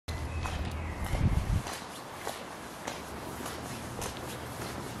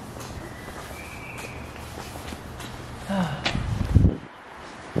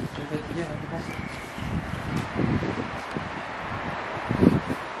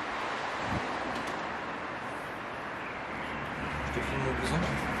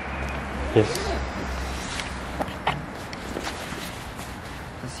Yes.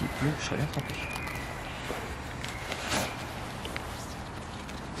 S'il pleut, je serais bien trempé.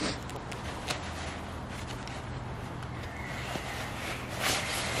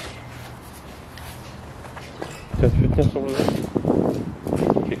 Tu peux tenir sur le blouson?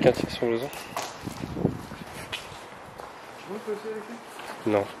 Quelqu'un tient sur le blouson?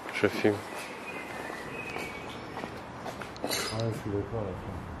 Non, je filme. Ah, je suis d'accord là.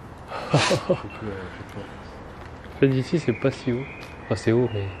 En fait, d'ici, c'est pas si haut. Enfin, c'est haut,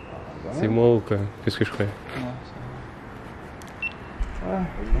 mais c'est moins haut quand même que ce que je croyais. Ouais,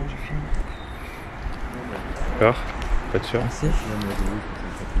 je filme. D'accord? Pas de sûr? Merci.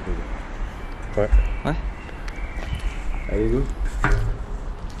 Ouais. Ouais. Allez, go.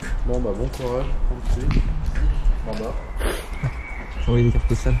 Bon, bah, bon courage. En bas. Oui, des cartes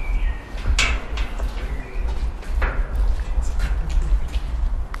postales.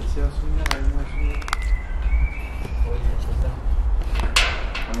 C'est un souvenir à imaginer.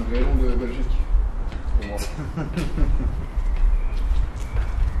 Un grêlon de Belgique. Pour moi.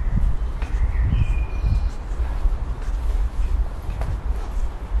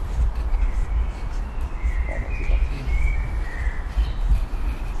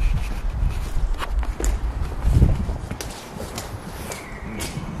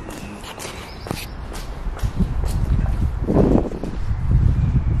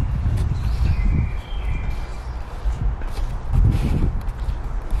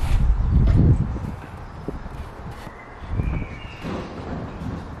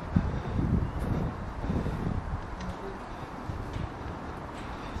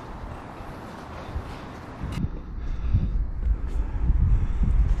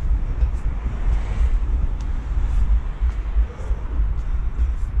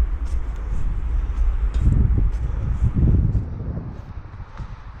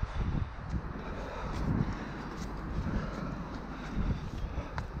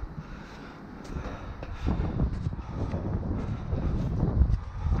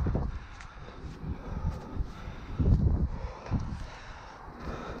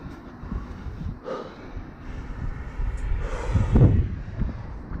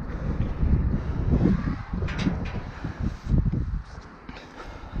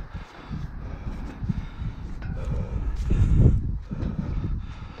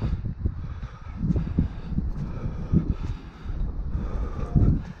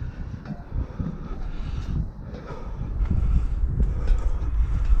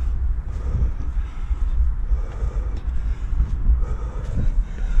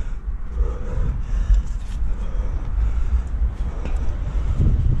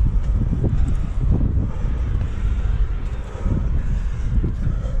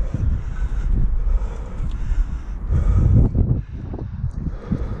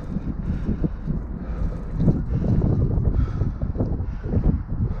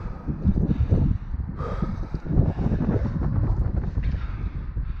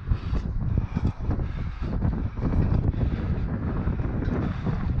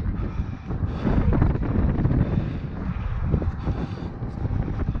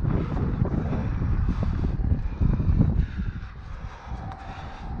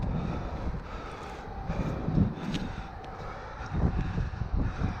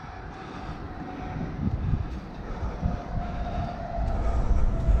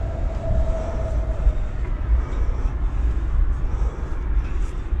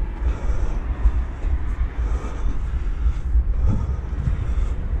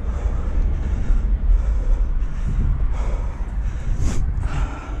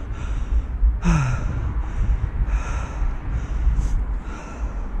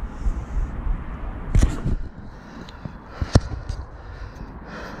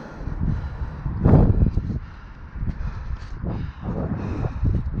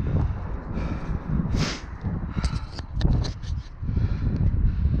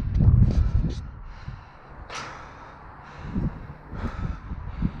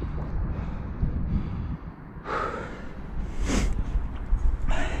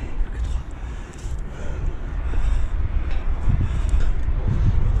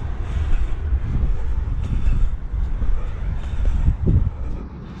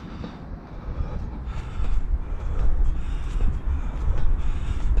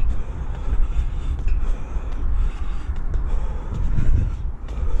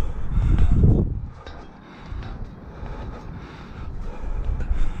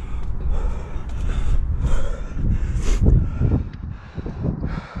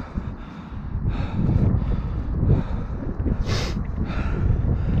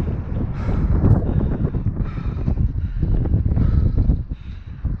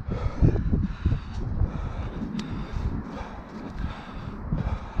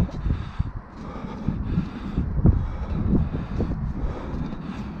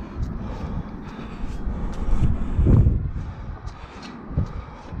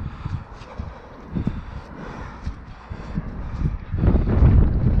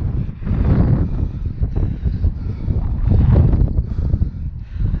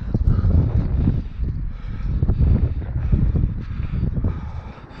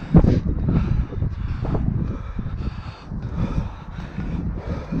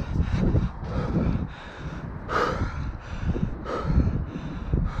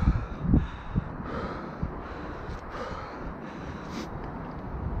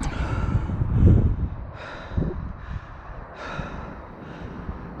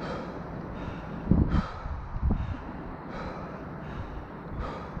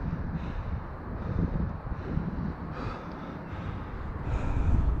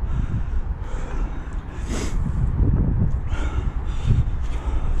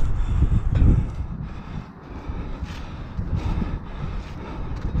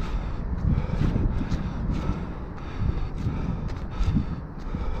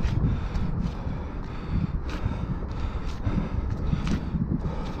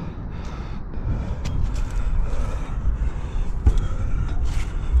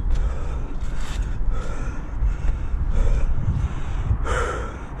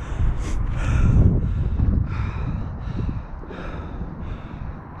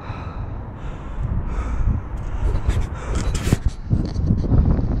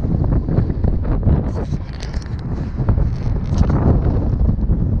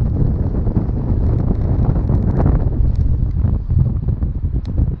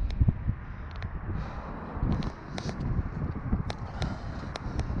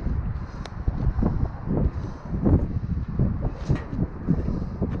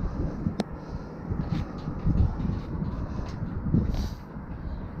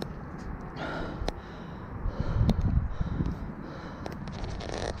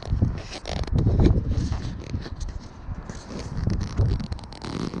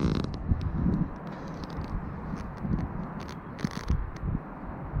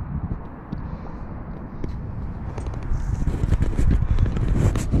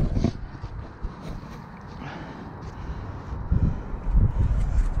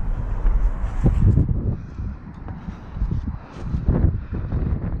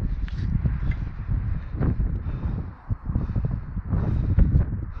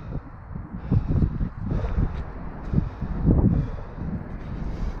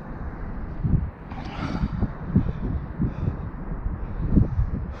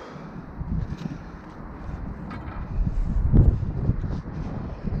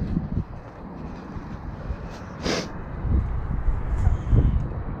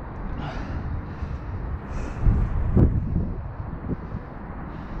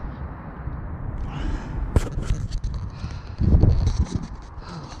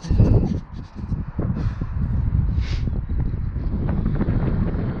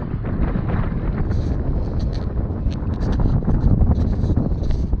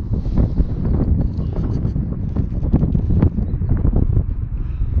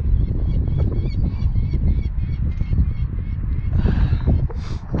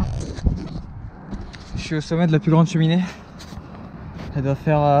 suis au sommet de la plus grande cheminée. Elle doit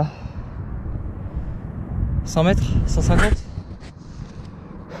faire 100 mètres, 150.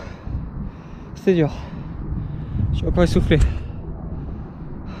 C'est dur. Je suis encore essoufflé.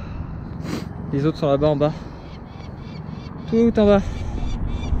 Les autres sont là-bas en bas. Tout en bas.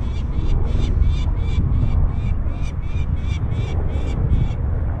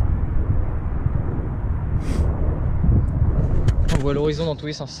 On voit l'horizon dans tous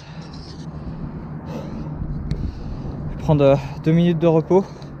les sens. Je vais prendre 2 minutes de repos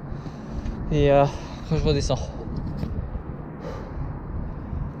et après je redescends.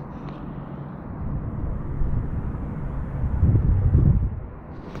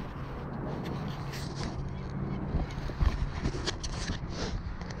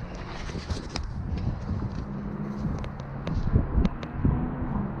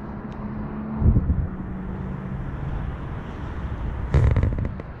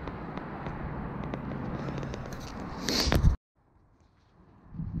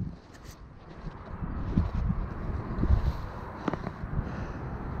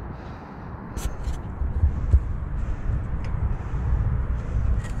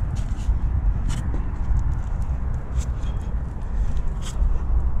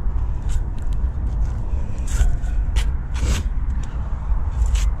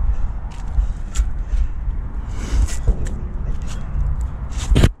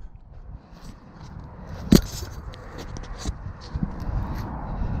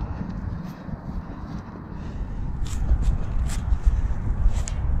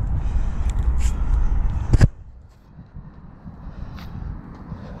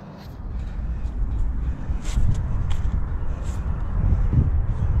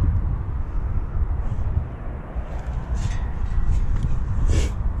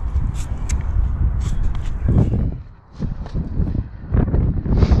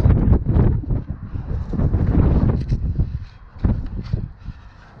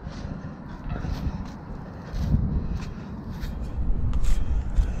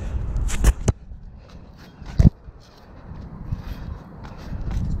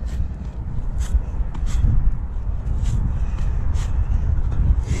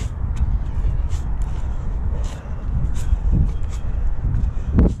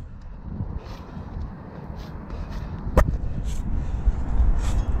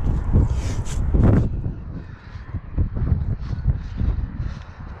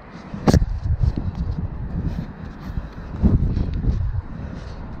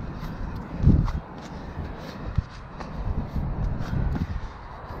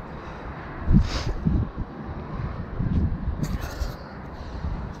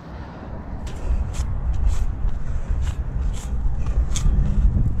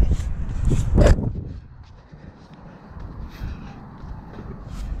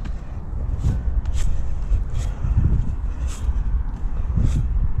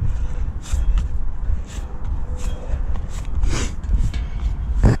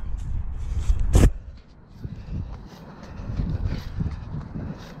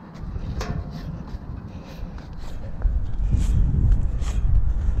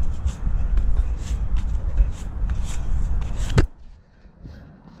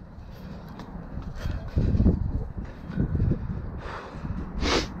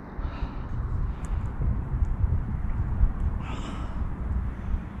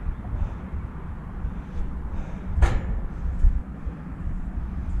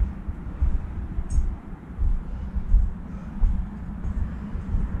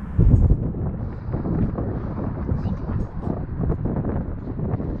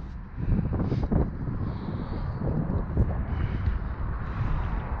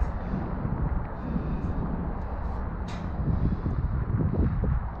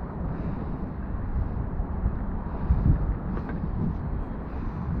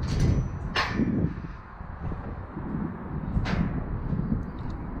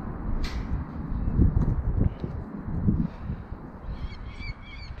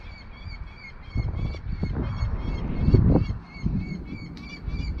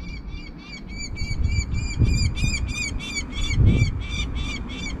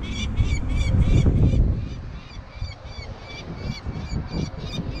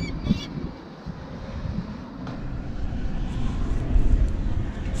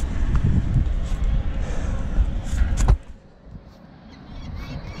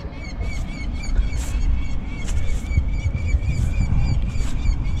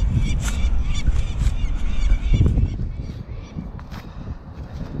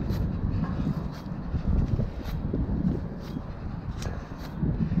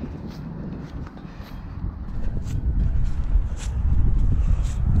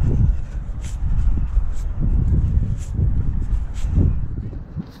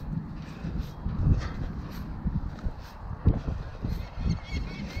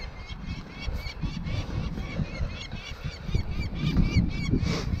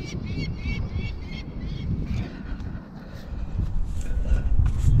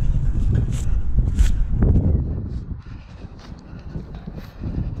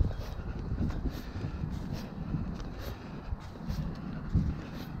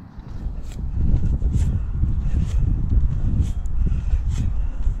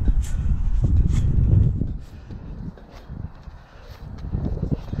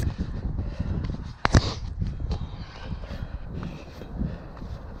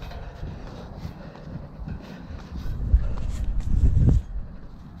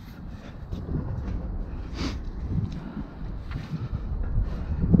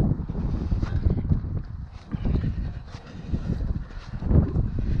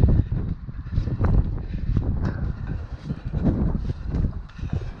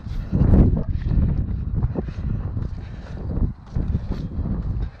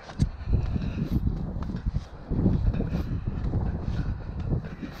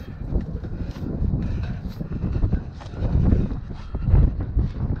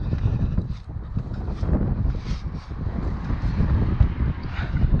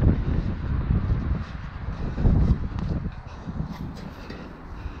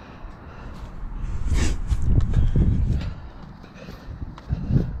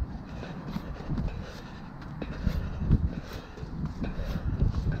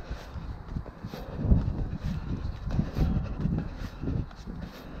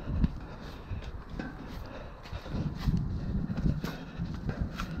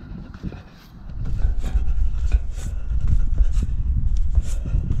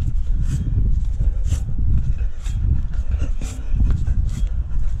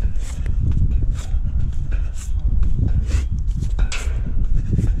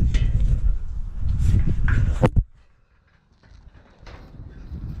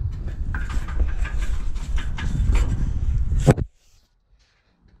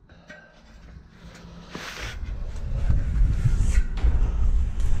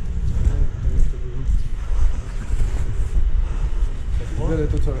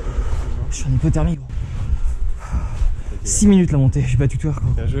 Je suis en hypothermie gros. 6 minutes la montée, j'ai pas du tout heure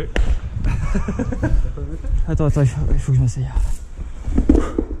gros. Bien joué. Attends, il faut que je m'asseye.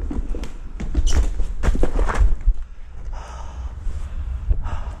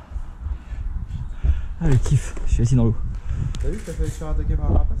 Ah le kiff, je suis assis dans l'eau. T'as vu que t'as failli te faire attaquer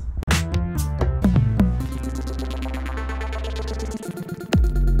par la rapace?